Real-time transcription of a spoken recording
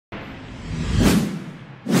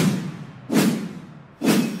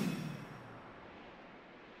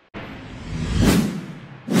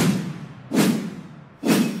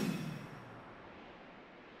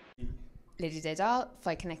Lydia Dedal,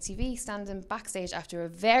 Fight Connect TV, standing backstage after a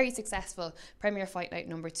very successful Premier Fight Night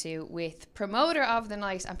 #2 with promoter of the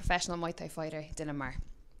night and professional Muay Thai fighter Dylan Marr.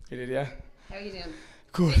 Hey Lydia. How are you doing?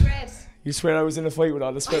 Good. Big red. You swear I was in a fight with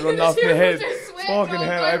all the sweat running off my head. Fucking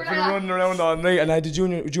hell, I've been running around all night, and I had the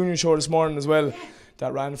junior show this morning as well.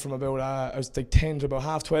 That ran from about I was like 10 to about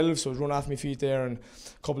 12:30, so I was running off my feet there, and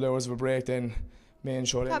a couple of hours of a break then. Main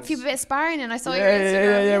show. Got a few bit of sparring, and I saw your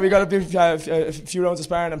Instagram. Yeah. We got a few rounds of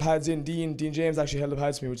sparring and pads in. Dean James actually held the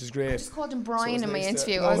pads for me, which is great. I just called him Brian in my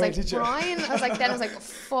interview. I was like, Brian? I was like,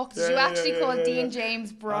 fuck, did you actually call Dean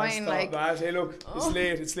James Brian? Hey, look, it's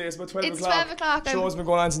late. It's about 12 o'clock. It's 12 o'clock. Show's been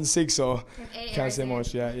going on since 6, so can't say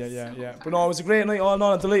much. Yeah. But no, it was a great night. All in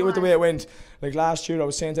all, I'm delighted with the way it went. Like last year, I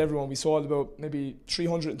was saying to everyone, we sold about maybe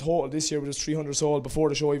 300 in total. This year, we just 300 sold before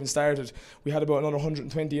the show even started. We had about another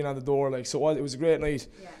 120 in on the door. Like, so it was a great night.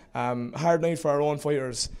 Hard night for our own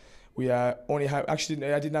fighters. We only had, actually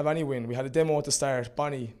I didn't have any win. We had a demo at the start.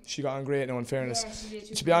 Bonnie, she got on great now, in fairness. Yeah, she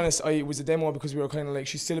did. To be honest, it was a demo because we were kind of like,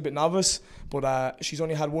 she's still a bit novice, but she's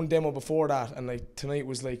only had one demo before that, and like tonight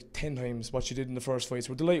was like 10 times what she did in the first fight,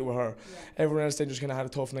 so we're delighted with her. Yeah. Everyone else then just kind of had a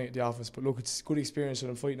tough night at the office, but look, it's a good experience for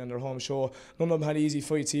them fighting on their home show. None of them had easy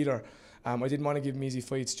fights either. I didn't want to give them easy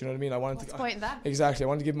fights, do you know what I mean? I wanted What's the point in that? Exactly, I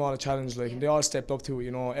wanted to give them all a challenge, like, and they all stepped up to it,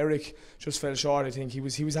 you know. Eric just fell short, I think. He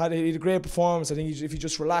had a great performance. I think if he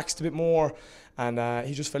just relaxed a bit more, and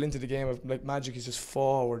he just fell into the game of, like, magic. He's just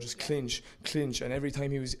forward, just clinch, and every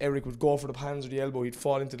time Eric would go for the hands or the elbow, he'd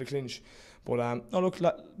fall into the clinch. But no, look,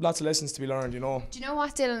 lots of lessons to be learned, you know. Do you know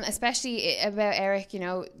what, Dylan, especially about Eric, you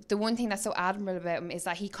know, the one thing that's so admirable about him is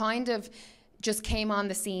that he kind of just came on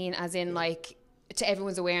the scene as in, like, to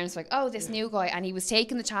everyone's awareness, like, oh, this new guy, and he was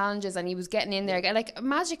taking the challenges and he was getting in there. Like,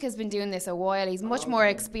 Magic has been doing this a while. He's much more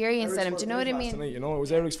experienced than him. Do you know what I mean? Tonight, you know, it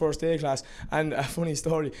was Eric's first A class, and a funny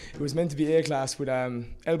story. It was meant to be A class with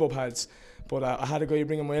elbow pads. But I had a guy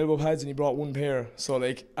bringing my elbow pads, and he brought one pair. So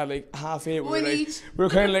like at like 8:30, we were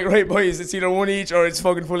kind of like, right boys, it's either one each or it's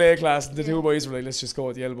fucking full A class. And the two boys were like, let's just go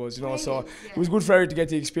with the elbows, you know. So it was good for Eric to get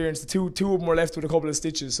the experience. The two of them were left with a couple of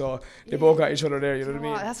stitches, so they both got each other there. You know what I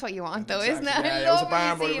mean? That's what you want, though, isn't it? Yeah, it was a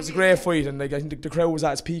barn, but it was a great fight, and like I think the crowd was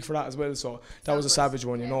at its peak for that as well. So that was a savage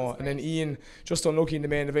one, you know. And then Ian, just unlucky in the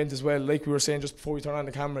main event as well. Like we were saying just before we turned on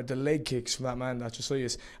the camera, the leg kicks from that man that just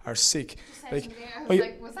are sick. Like,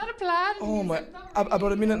 was that a plan? Oh my!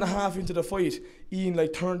 About a minute and a half into the fight, Ian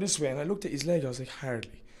like turned this way, and I looked at his leg. I was like,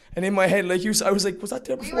 hardly. And in my head, like I was like, was that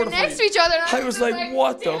there before the fight? We were next to each other. I was like,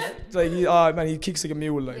 what the man, he kicks like a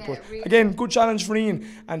mule, like. But really, again, good challenge for Ian.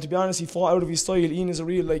 And to be honest, he fought out of his style. Ian is a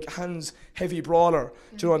real like hands heavy brawler.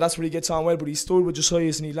 Do you know? And that's where he gets on well. But he stood with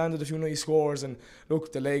Josias and he landed a few nice scores. And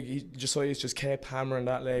look, the leg, Josias just kept hammering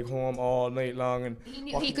that leg home all night long. And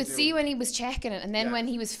he could see when he was checking it, and then when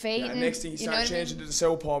he was fading. Yeah, next thing he started changing to the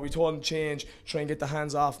southpaw. We told him to change, try and get the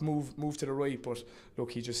hands off, move to the right. But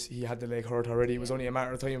look, he had the leg hurt already. It was only a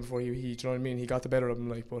matter of time before he do you know what I mean? He got the better of him,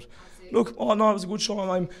 like. But look, oh no, it was a good show.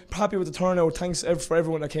 I'm happy with the turnout. Thanks for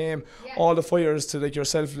everyone that came, all the fighters, to like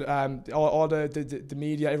yourself, all the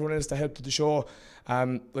media, everyone else that helped with the show.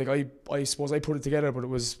 Like I suppose I put it together, but it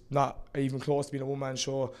was not even close to being a one-man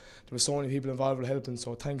show. There was so many people involved with helping,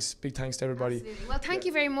 so big thanks to everybody. Absolutely. Well, thank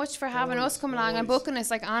you very much for having us come along and booking us.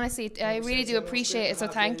 Like, honestly, I really do appreciate it, so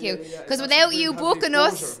thank you. Because without you booking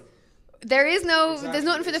us, there's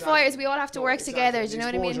nothing for the fighters. We all have to work together. Do you know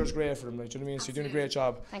what I mean? Exposure's great for them, like, do you know what I mean? So you're doing a great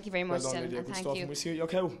job. Thank you very much, Dylan, and thank you. We see you at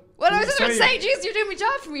YOKKAO. Well, I was just going to say, geez, you're doing my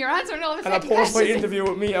job for me. You're answering all the and a post-fight interview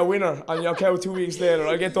with me, a winner, on YOKKAO 2 weeks later.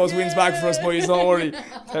 I'll get those wins back for us, boys. Don't worry.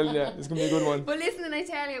 Telling you, it's going to be a good one. But listen, and I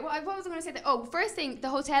tell you, what was I going to say? First thing, the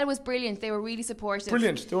hotel was brilliant. They were really supportive.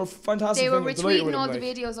 Brilliant. They were fantastic. They were retweeting all the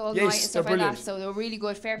videos all night and stuff like that. So they were really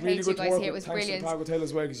good. Fair play to you guys here. It was brilliant. Thanks to the Park Hotel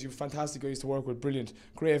as well, because you're fantastic guys to work with. Brilliant.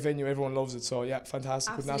 Great venue. Everyone loves it. So yeah,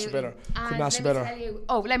 fantastic. Couldn't ask for better. Couldn't ask for better.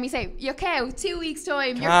 Let me say, YOKKAO, 2 weeks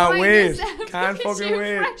time. Can't wait. Can't fucking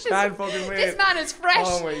wait. Can't fucking wait. This man is fresh.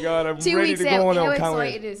 Oh my god, I'm 2 ready weeks to go now. How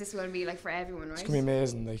excited is this going to be, like, for everyone, right? It's going to be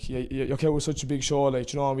amazing. Like, YOKKAO was such a big show,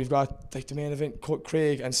 like, you know, we've got like the main event,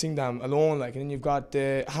 Craig and Singdam alone, like, and then you've got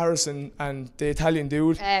Harrison and the Italian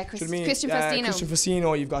dude, Christian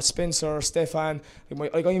Faustino. You've got Spencer, Stefan,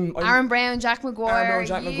 Aaron Brown, Jack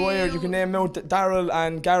McGuire. You can name out Daryl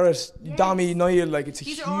and Garrett, Dommy, Niall. Like, it's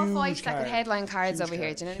these a huge are all fights card. That could headline cards over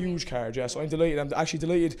here. Do you know what I mean? Huge card, yeah. So I'm delighted. I'm actually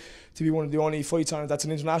delighted to be one of the only fights on it that's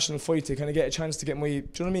an international fight, to kind of get a chance to get do you know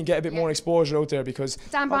what I mean? Get a bit more exposure out there, because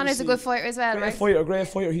Dan Bonner's a good fighter as well, right? A great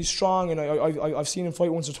fighter. He's strong, and I've seen him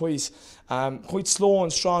fight once or twice. Quite slow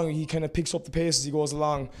and strong. He kind of picks up the pace as he goes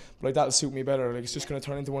along. But like, that'll suit me better. Like, it's just going to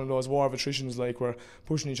turn into one of those war of attritions, like we're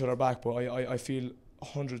pushing each other back. But I feel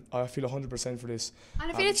I feel 100% for this.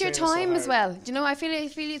 And I feel it's your time as well. Do you know? I feel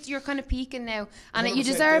it's you're kind of peaking now, and you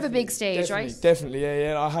deserve a big stage, right? Definitely,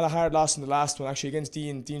 yeah. I had a hard loss in the last one actually against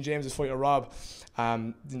Dean James' fighter Rob.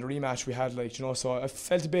 In the rematch we had, like, you know, so I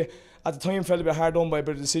felt a bit hard done by a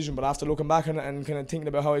bit of decision, but after looking back on it and kind of thinking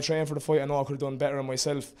about how I trained for the fight, I know I could have done better on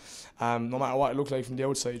myself, no matter what it looked like from the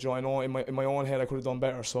outside. You know, I know in my own head I could have done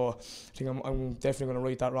better, so I think I'm definitely going to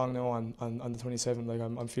right that wrong now on the 27th. Like,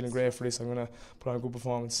 I'm feeling great for this. I'm going to put on a good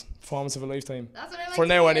performance of a lifetime. That's what I like for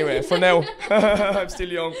now anyway. For now. I'm still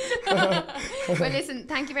young. Well, listen,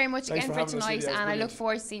 thank you very much again for tonight, and I look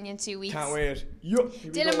forward to seeing you in 2 weeks. Can't wait. Yup.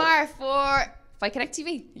 Dylan Maher for Fight Connect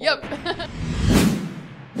TV. Yup.